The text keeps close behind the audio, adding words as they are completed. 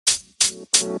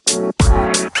Podcast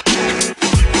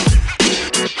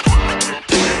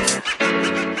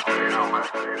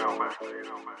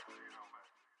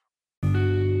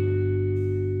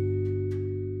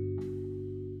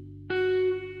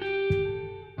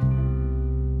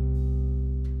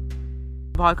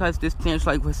Distance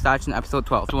Like Pistache in episode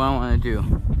 12. That's what I want to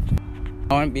do.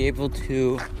 I want to be able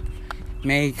to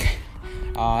make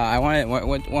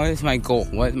what is my goal?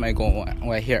 What is my goal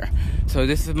right here? So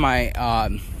this is my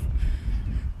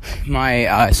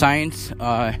science.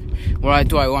 What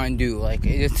do I want to do? Like,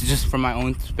 it's just for my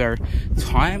own spare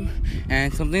time,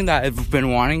 and something that I've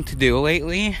been wanting to do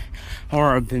lately,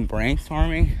 or I've been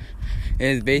brainstorming,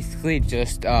 is basically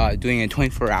just doing a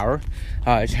 24-hour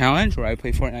challenge where I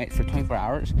play Fortnite for 24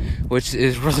 hours, which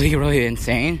is really, really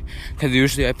insane, because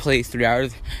usually I play 3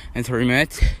 hours and 30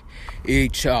 minutes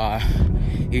each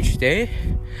day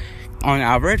on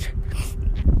average,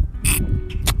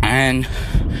 and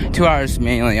 2 hours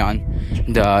mainly on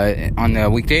the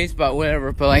weekdays, but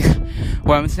whatever. But like,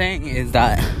 what I'm saying is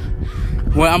that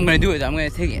what I'm going to do is I'm going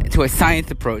to take it to a science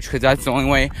approach, because that's the only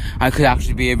way I could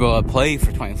actually be able to play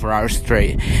for 24 hours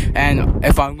straight. And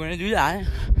if I'm going to do that,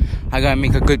 I got to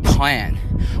make a good plan.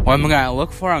 What I'm going to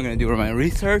look for, I'm going to do my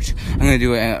research. I'm going to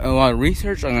do a lot of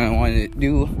research. I'm going to want to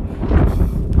do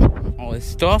all this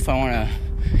stuff. I want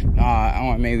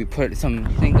to maybe put some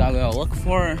things I'm going to look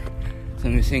for,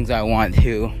 some things I want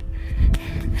to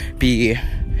be,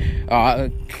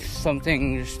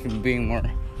 something just being more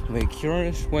of a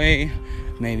curious way,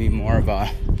 maybe more of a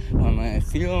what am I gonna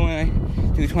feel when I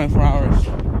do 24 hours,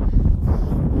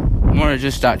 more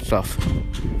just that stuff.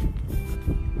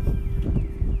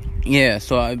 Yeah,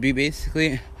 so I'd be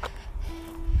basically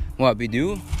what we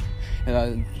do,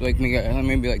 like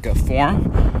maybe like a form.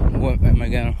 What am I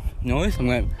gonna notice?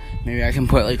 Maybe I can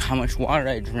put like how much water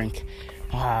I drink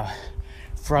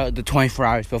for the 24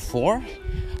 hours before,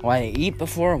 what I eat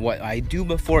before, what I do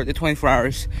before the 24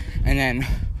 hours, and then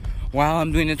while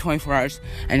I'm doing the 24 hours,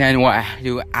 and then what I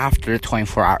do after the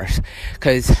 24 hours.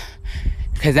 Because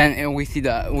then we see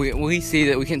that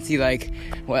we can see like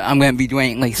what I'm going to be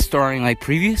doing, like starting like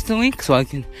previous to the week, so I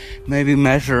can maybe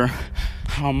measure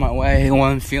how my way, what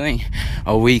I'm feeling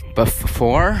a week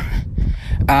before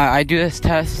I do this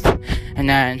test, and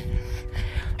then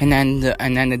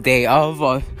the day of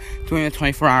doing the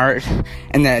 24 hours,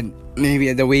 and then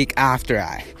maybe the week after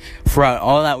that. Throughout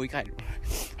all that week, I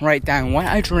write down what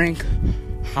I drink,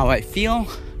 how I feel.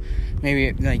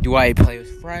 Maybe like, do I play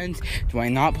with friends? Do I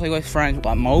not play with friends?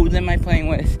 What mode am I playing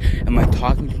with? Am I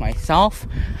talking to myself?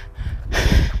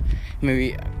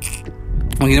 Maybe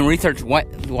we can research what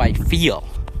do I feel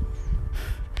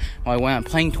when I'm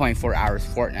playing 24 hours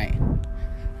Fortnite.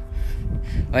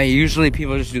 Like, usually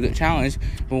people just do the challenge,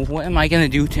 but what am I going to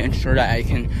do to ensure that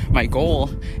my goal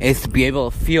is to be able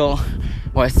to feel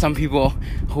what some people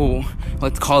who,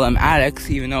 let's call them addicts,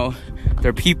 even though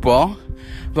they're people,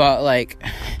 but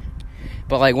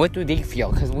what do they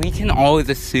feel? Because we can always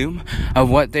assume of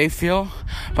what they feel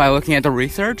by looking at the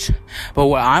research. But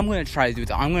what I'm going to try to do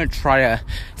is I'm going to try to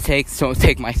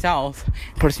take myself,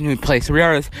 a person who plays 3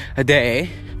 hours a day,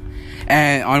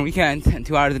 and on weekends,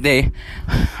 2 hours a day.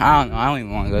 I don't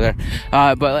even want to go there.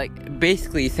 But like,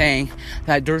 basically saying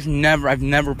that I've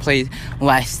never played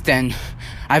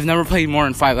more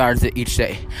than 5 hours each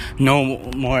day. No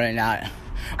more than that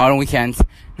on weekends.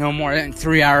 No more than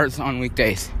 3 hours on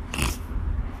weekdays.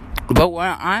 But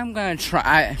what I'm going to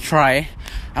try,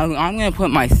 I'm going to put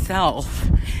myself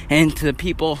into the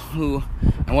people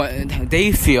what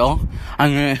they feel.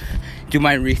 I'm going to do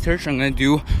my research. I'm going to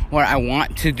do what I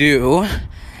want to do,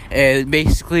 is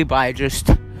basically by just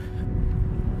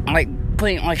like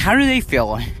putting, like, how do they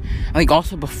feel, like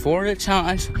also before the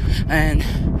challenge and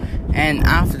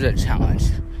after the challenge,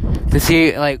 to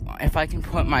see like if I can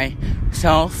put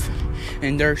myself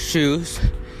in their shoes,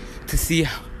 to see,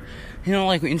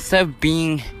 like, instead of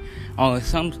being all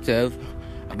assumptive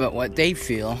about what they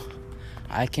feel,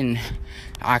 I can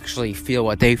actually feel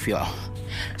what they feel.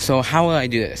 So how will I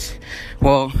do this?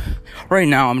 Well, right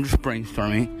now I'm just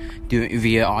brainstorming, doing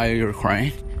via audio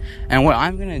recording. And what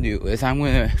I'm going to do is I'm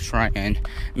going to try and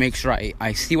make sure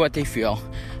I see what they feel,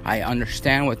 I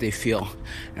understand what they feel,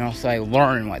 and also I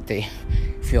learn what they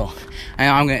feel. And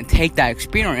I'm going to take that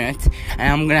experience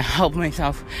and I'm going to help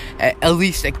myself at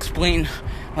least explain,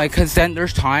 like, because then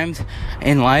there's times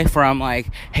in life where I'm like,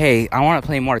 hey, I want to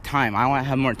play more time. I want to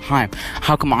have more time.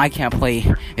 How come I can't play?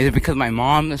 Is it because my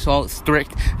mom is so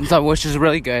strict and stuff, which is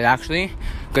really good, actually.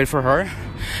 Good for her.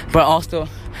 But also,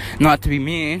 not to be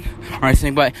mean or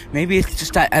anything, but maybe it's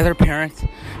just that other parents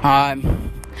are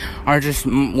just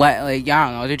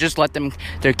they just let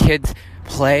their kids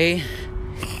play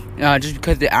just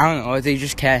because I don't know, they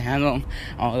just can't handle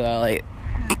all the like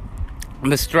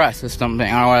the stress or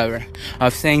something or whatever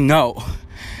of saying no.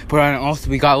 But then also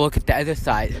we gotta look at the other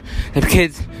side, the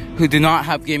kids who do not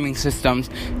have gaming systems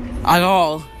at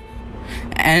all,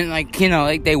 and like, you know,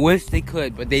 like they wish they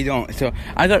could but they don't. So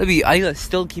I gotta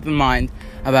still keep in mind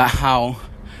about how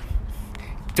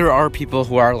there are people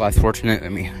who are less fortunate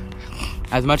than me.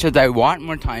 As much as I want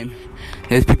more time,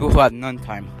 there's people who have none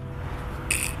time.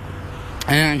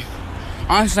 And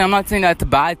honestly, I'm not saying that's a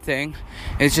bad thing.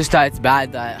 It's just that it's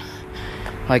bad that,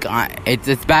 like,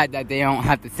 it's bad that they don't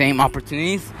have the same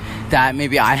opportunities that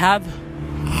maybe I have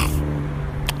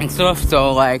and stuff.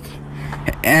 So, like,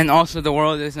 and also the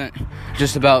world isn't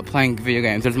just about playing video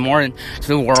games. There's more to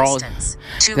the world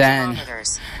than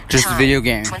just video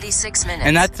games. 26 minutes,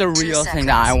 and that's the real thing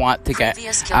that I want to get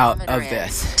out of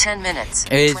this. 10 minutes.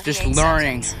 Is just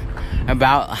learning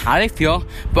about how they feel,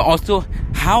 but also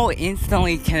how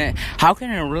instantly how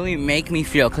can it really make me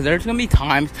feel? Because there's going to be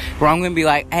times where I'm going to be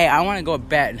like, hey, I want to go to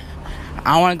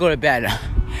bed.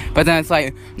 But then it's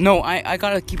like, no, I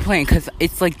got to keep playing, because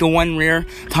it's like the one rare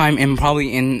time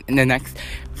probably in the next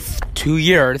 2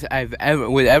 years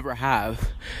would ever have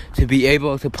to be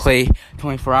able to play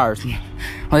 24 hours.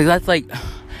 Like, that's like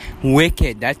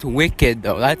wicked. That's wicked,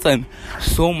 though. That's like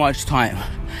so much time.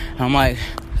 And I'm like,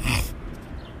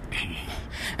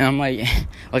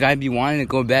 I'd be wanting to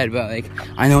go to bed, but like,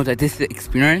 I know that this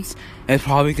experience is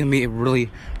probably gonna be really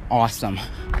awesome.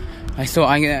 Like, so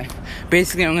I'm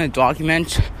gonna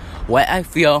document what I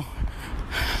feel.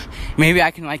 Maybe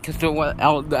I can like, cause the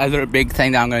other big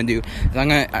thing that I'm gonna do is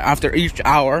after each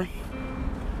hour,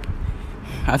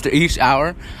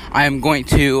 I am going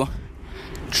to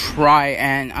try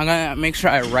and I'm gonna make sure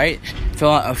I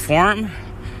fill out a form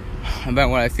about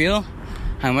what I feel,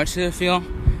 how much do I feel,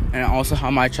 and also how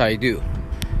much I do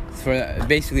for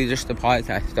basically just the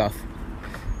podcast stuff.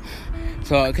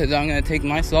 So, because I'm gonna take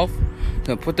myself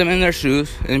to put them in their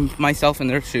shoes, and myself in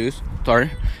their shoes. Sorry,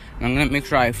 and I'm gonna make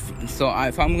sure if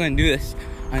I'm gonna do this,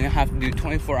 I'm gonna have to do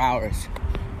 24 hours.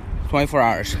 24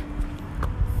 hours.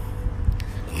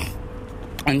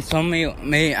 And some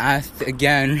may ask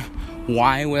again,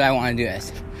 why would I want to do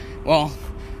this? Well,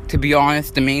 to be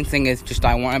honest, the main thing is just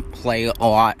I want to play a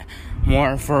lot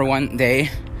more for one day,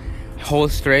 whole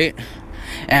straight,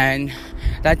 and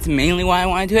that's mainly why I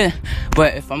want to do it.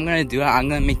 But if I'm gonna do it, I'm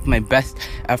gonna make my best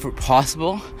effort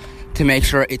possible to make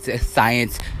sure it's a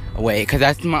science way, because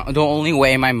that's the only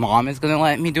way my mom is gonna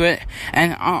let me do it.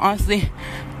 And honestly,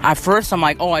 at first I'm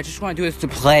like, oh, I just want to do this to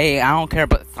play, I don't care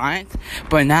about science.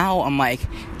 But now I'm like,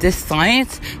 this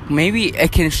science, maybe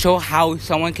it can show how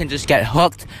someone can just get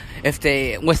hooked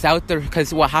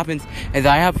because what happens is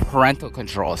I have parental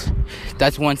controls.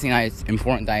 That's one thing that is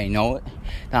important that I know,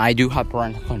 that I do have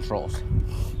parental controls.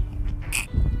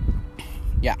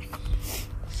 Yeah.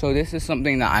 So this is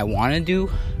something that I want to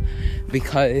do,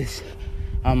 because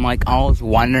I'm like always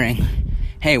wondering,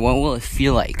 hey, what will it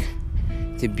feel like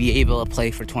to be able to play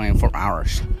for 24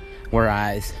 hours?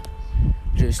 Whereas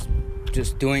just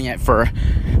doing it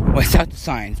without the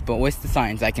science. But with the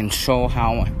science, I can show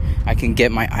how I can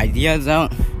get my ideas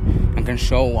out. I can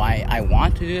show why I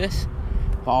want to do this,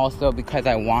 but also because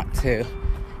I want to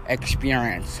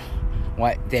experience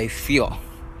what they feel.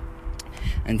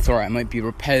 And sorry, I might be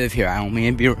repetitive here. I don't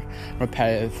mean to be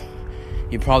repetitive.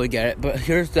 You probably get it. But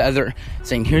here's the other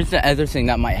thing.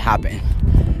 That might happen.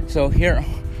 So here,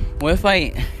 what if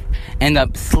I end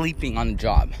up sleeping on the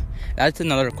job? That's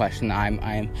another question that I'm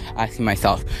asking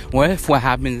myself. What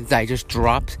happens is I just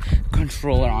drop the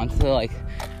controller onto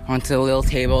the little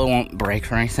table? It won't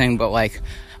break or anything, but like,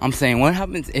 I'm saying, what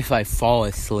happens if I fall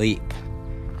asleep?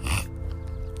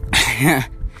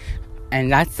 And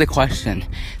that's the question.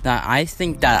 That I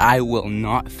think that I will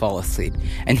not fall asleep.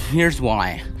 And here's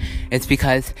why. It's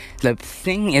because the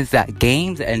thing is that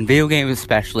games, and video games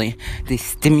especially, they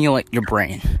stimulate your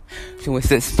brain. So with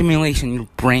the stimulation, your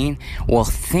brain will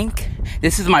think.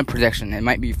 This is my prediction. It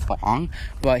might be wrong,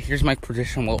 but here's my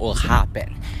prediction. What will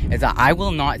happen is that I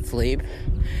will not sleep,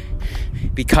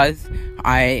 because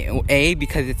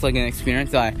because it's like an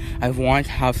experience that I've wanted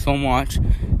to have so much.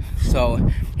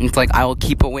 So it's like I will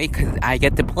keep awake because I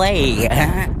get to play.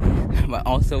 But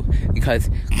also because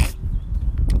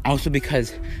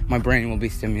my brain will be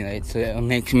stimulated, so it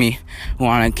makes me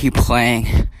want to keep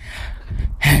playing.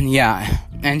 And yeah,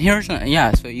 and so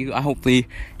hopefully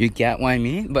you get what I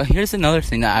mean. But here's another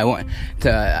thing that I want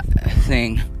to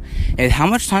think is, how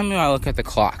much time do I look at the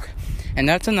clock? And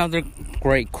that's another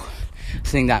great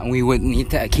thing that we would need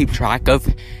to keep track of,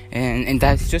 and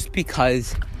that's just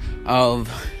because of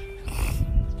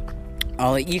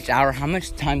each hour, how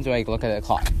much time do I look at the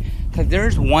clock? because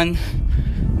there's one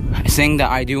thing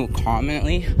that I do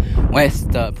commonly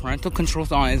with the parental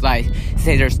controls on is I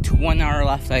say there's 1 hour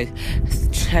left. I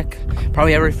check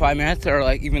probably every 5 minutes or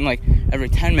like even like every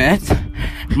 10 minutes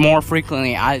more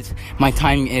frequently as my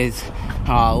time is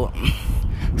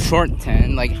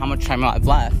shortened, like how much time I have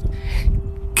left.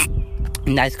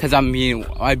 And that's because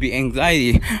I'd be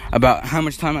anxiety about how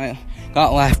much time I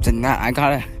got left and that I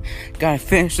gotta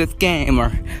finish this game,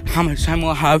 or how much time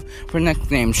we'll have for the next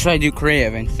game. Should I do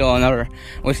creative and still another,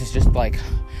 which is just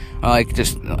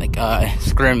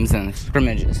scrims and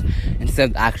scrimmages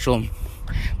instead of actual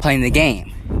playing the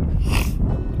game.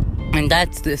 And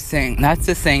that's the thing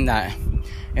that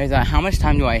is that how much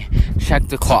time do I check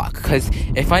the clock? Because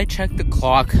if I check the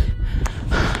clock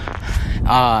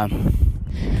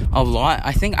a lot,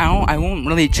 I think I won't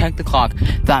really check the clock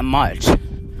that much,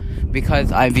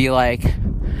 because I'd be like,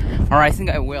 or I think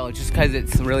I will, just because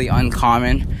it's really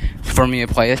uncommon for me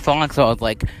to play this song. So it's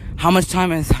like, how much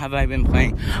time have I been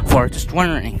playing for? Just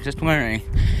wondering.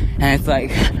 And it's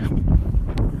like,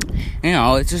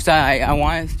 it's just that I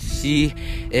want to see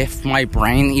if my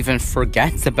brain even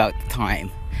forgets about the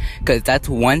time. Because that's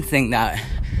one thing that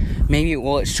maybe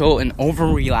will it show an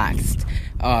over-relaxed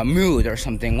mood or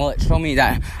something. Will it show me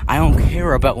that I don't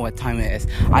care about what time it is?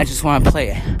 I just want to play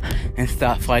it and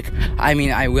stuff. Like, I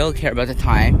mean, I will care about the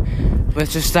time, but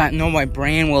it's just that, my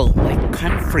brain will, like,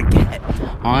 kind of forget.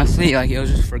 Honestly, like, it'll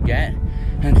just forget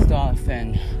and stuff.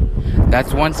 And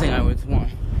that's one thing I would want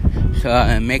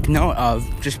to make note of,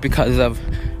 just because of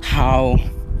how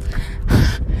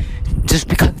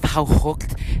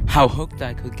hooked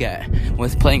I could get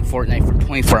with playing Fortnite for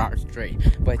 24 hours straight,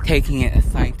 but taking it a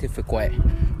scientific way.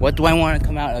 What do I want to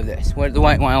come out of this? What do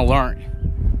I want to learn?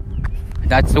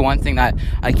 That's the one thing that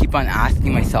I keep on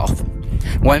asking myself.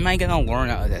 What am I going to learn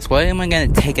out of this? What am I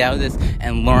going to take out of this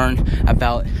and learn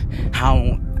about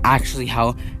how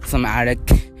some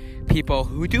addict people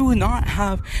who do not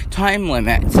have time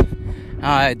limits,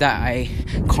 that I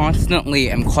constantly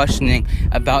am questioning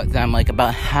about them, like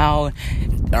about how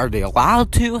are they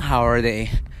allowed to, how are they,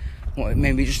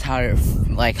 maybe just how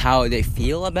they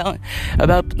feel about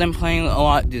them playing a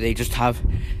lot. Do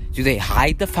they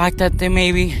hide the fact that they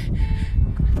maybe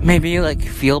like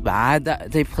feel bad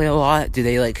that they play a lot? Do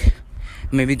they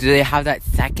do they have that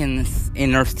second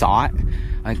inner thought,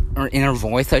 or inner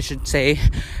voice, I should say,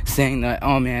 saying that,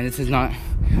 oh man, this is not,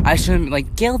 I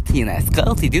shouldn't, guilty.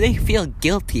 Do they feel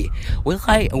guilty? Will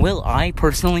I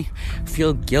personally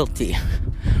feel guilty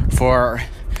for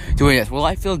doing this? Will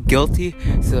I feel guilty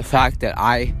to the fact that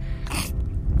I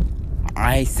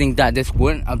think that this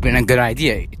wouldn't have been a good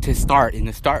idea to start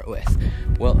with?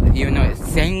 Well, even though it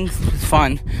seems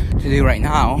fun to do right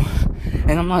now,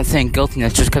 and I'm not saying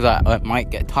guiltiness just because I might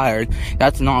get tired.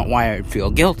 That's not why I would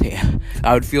feel guilty.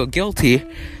 I would feel guilty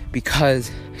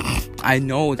because I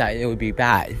know that it would be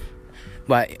bad.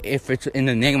 But if it's in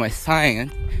the name of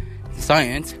science,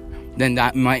 then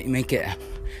that might make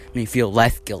me feel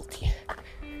less guilty.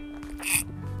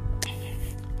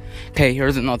 Okay,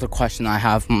 here's another question I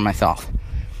have for myself.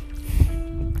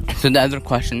 So the other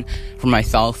question for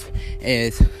myself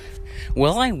is,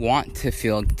 will I want to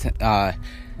feel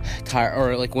tired, or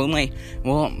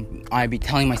will I be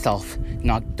telling myself,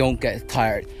 don't get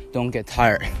tired, or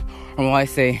will I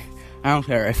say, I don't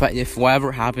care, if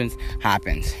whatever happens.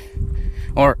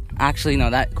 Or actually, no,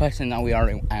 that question that we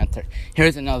already answered.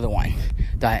 Here's another one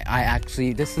that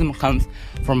this comes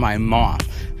from my mom.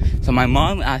 So my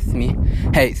mom asked me,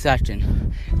 hey,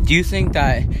 Sachin, do you think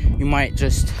that you might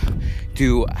just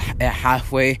do it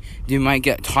halfway? Do you might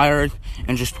get tired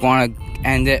and just want to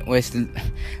end it with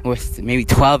maybe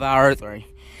 12 hours or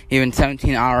even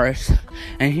 17 hours?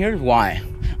 And here's why.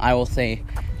 I will say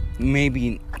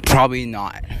probably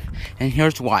not. And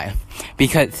here's why.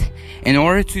 Because in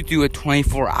order to do a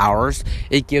 24 hours,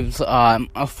 it gives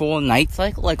a full night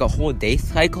cycle, like a whole day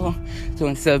cycle. So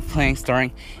instead of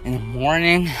starting in the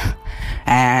morning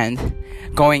and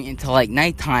going into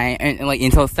nighttime and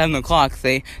until 7 o'clock,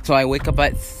 say, so I wake up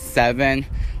at 7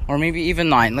 or maybe even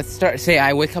 9. Say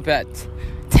I wake up at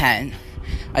 10.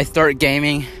 I start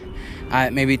gaming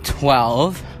at maybe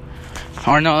 12.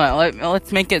 Or no,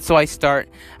 let's make it so I start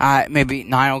at maybe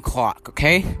 9 o'clock,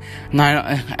 okay?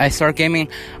 I start gaming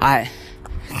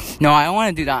no, I don't want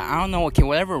to do that. I don't know, okay,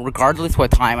 whatever, regardless what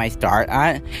time I start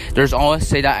at, there's always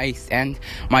say that I end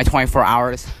my 24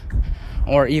 hours,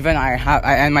 or even I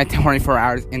end my 24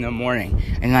 hours in the morning,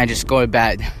 and I just go to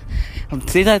bed.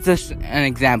 See, that's just an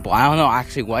example. I don't know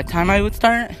actually what time I would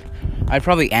start. I'd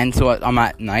probably end so I'm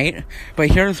at night. But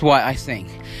here's what I think.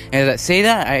 Is that say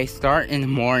that I start in the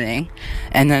morning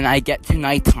and then I get to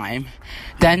nighttime,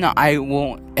 then I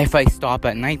won't, if I stop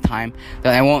at nighttime,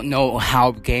 then I won't know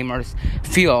how gamers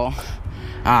feel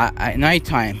at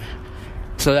nighttime.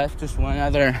 So that's just one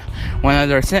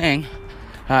other thing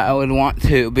I would want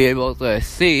to be able to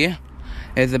see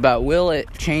is about, will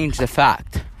it change the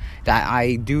fact that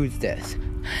I do this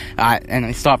and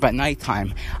I stop at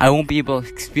nighttime? I won't be able to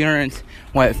experience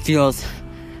what it feels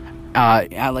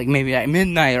at like maybe at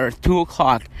midnight or 2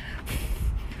 o'clock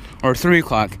or 3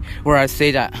 o'clock, where I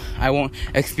say that I won't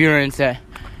experience it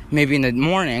maybe in the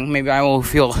morning. Maybe I will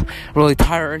feel really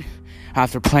tired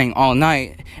after playing all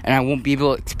night, and I won't be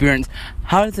able to experience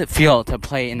how does it feel to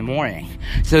play in the morning.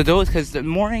 So those, because the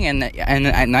morning and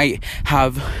at night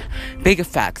have big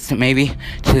effects maybe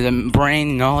to the brain,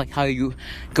 you know, like how you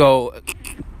go,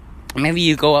 maybe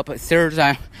you go up upstairs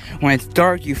when it's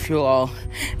dark, you feel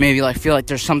like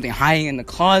there's something hiding in the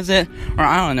closet, or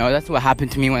I don't know. That's what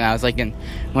happened to me when I was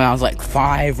like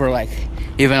 5 or like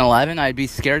even 11. I'd be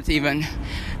scared to even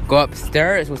go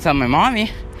upstairs without my mommy,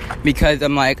 because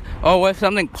I'm like, oh, what if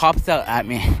something pops out at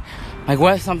me? Like,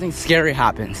 what if something scary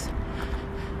happens?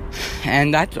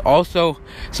 And that's also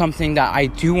something that I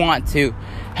do want to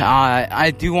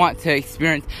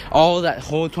experience all that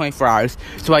whole 24 hours,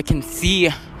 so I can see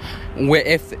what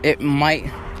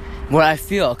I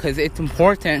feel, because it's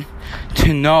important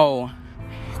to know.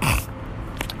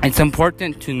 It's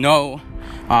important to know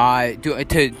how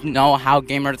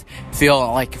gamers feel.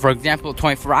 Like, for example,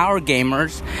 24-hour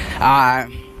gamers,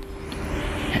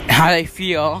 how they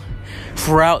feel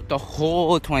throughout the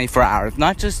whole 24 hours,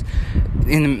 not just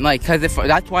because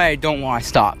that's why I don't want to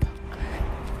stop.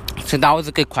 So that was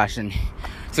a good question.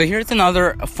 So here's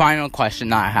another final question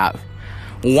that I have.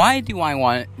 Why do I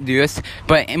want to do this,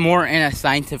 but more in a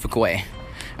scientific way?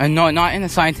 And no, not in a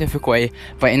scientific way,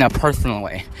 but in a personal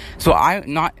way. So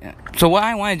what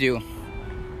I want to do,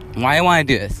 why I want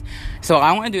to do this. So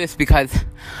I want to do this because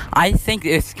I think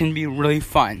this can be really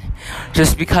fun.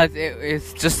 Just because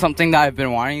it's just something that I've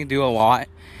been wanting to do a lot.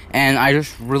 And I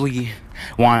just really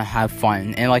want to have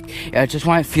fun. And I just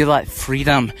want to feel that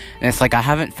freedom. And it's like I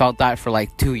haven't felt that for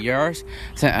 2 years.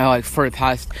 So, for the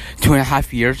past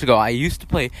 2.5 years ago, I used to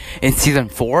play in Season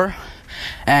 4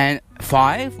 and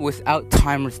 5 without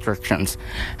time restrictions.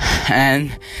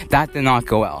 And that did not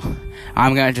go well.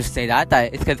 I'm going to just say that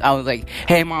it's because I was like,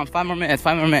 hey mom, 5 more minutes.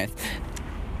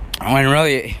 When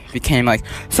really it became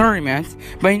 30 minutes.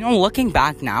 But looking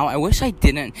back now, I wish I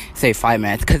didn't say 5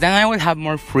 minutes, because then I would have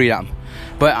more freedom.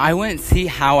 But I wouldn't see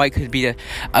how I could be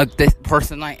this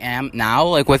person I am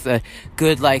now, with a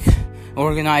good,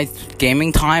 organized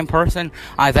gaming time person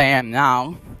as I am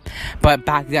now. But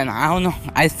back then, I don't know.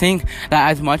 I think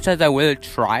that as much as I would have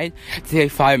tried to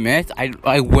take 5 minutes,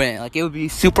 I wouldn't. It would be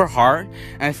super hard,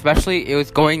 and especially it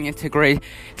was going into grade.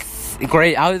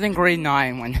 I was in grade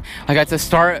 9 when at the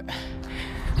start.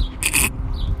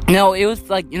 No, it was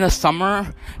in the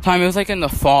summer time. It was in the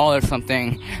fall or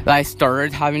something that I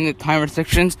started having the time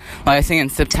restrictions. I think in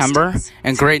September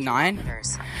in grade 9,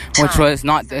 which was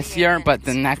not this year, but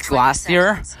the last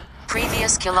year.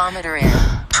 Previous kilometer in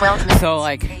 12 minutes. So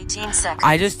 18 seconds.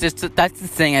 I just that's the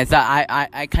thing, is that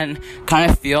I can kind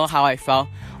of feel how I felt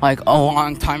a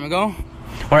long time ago,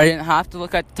 where I didn't have to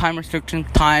look at the time restriction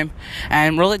time.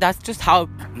 And really, that's just how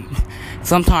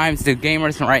sometimes the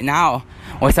gamers right now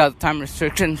without the time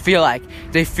restriction feel.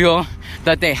 They feel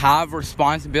that they have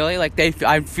responsibility.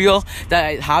 I feel that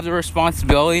I have the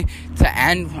responsibility to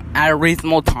end at a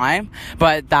reasonable time,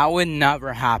 but that would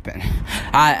never happen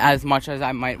as much as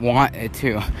I might want it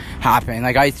to happen.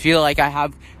 I feel like I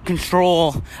have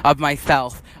control of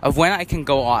myself, of when I can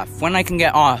go off, when I can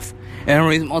get off in a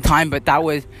reasonable time, but I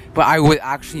would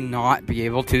actually not be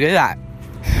able to do that.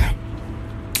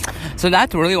 So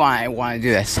that's really why I want to do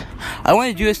this. I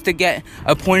want to do this to get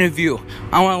a point of view.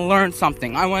 I want to learn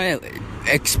something. I want to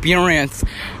experience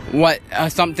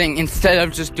something instead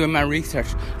of just doing my research.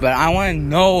 But I want to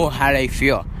know how they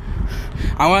feel.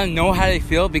 I want to know how they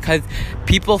feel, because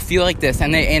people feel like this,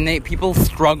 and people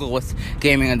struggle with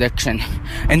gaming addiction.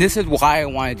 And this is why I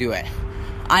want to do it.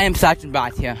 I am Sachin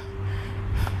Bhatia,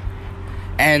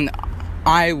 and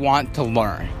I want to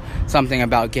learn something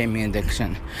about gaming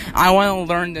addiction. I want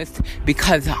to learn this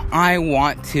because I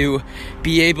want to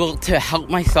be able to help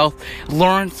myself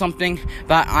learn something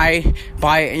that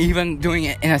by even doing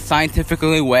it in a scientific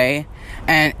way,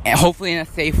 and hopefully in a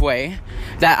safe way,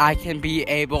 that I can be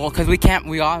able, because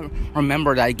we all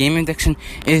remember that gaming addiction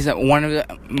is one of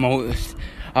the most,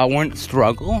 at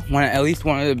least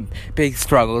one of the big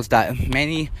struggles that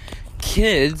many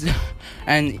kids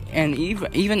and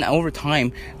even over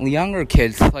time, younger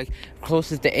kids, like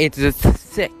closest to ages of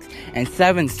 6 and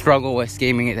 7, struggle with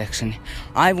gaming addiction.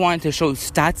 I wanted to show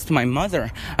stats to my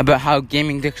mother about how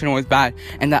gaming addiction was bad,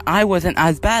 and that I wasn't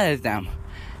as bad as them.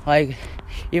 Like,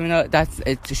 even though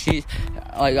she's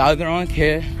like, I was her own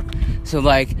kid, so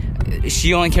like,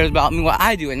 she only cares about me what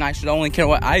I do, and I should only care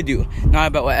what I do, not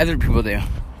about what other people do.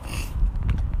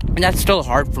 And that's still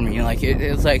hard for me. Like,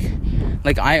 it's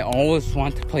like I always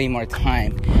want to play more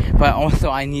time, but also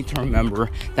I need to remember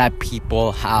that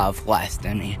people have less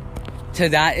than me. So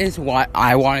that is what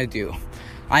I want to do.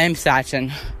 I am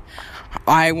Sachin.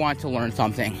 I want to learn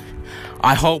something.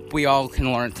 I hope we all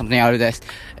can learn something out of this,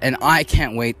 and I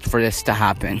can't wait for this to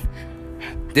happen.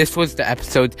 This was the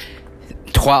episode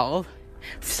 12,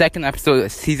 second episode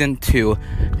of season 2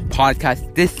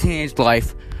 podcast, This Teenage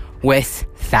Life with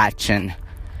Sachin.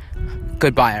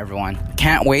 Goodbye, everyone.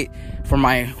 Can't wait for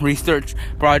my research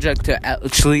project to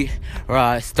actually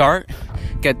start.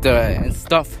 Get the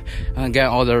stuff, get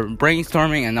all the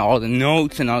brainstorming and all the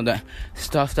notes and all the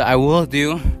stuff that I will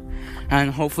do.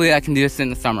 And hopefully I can do this in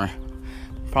the summer.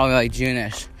 Probably like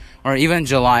June-ish. Or even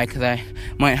July, because I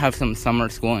might have some summer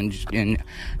school in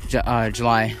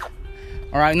July.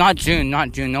 Or not June,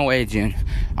 no way June.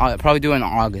 I'll probably do it in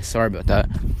August, sorry about that.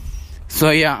 So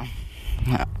yeah,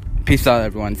 peace out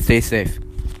everyone, stay safe.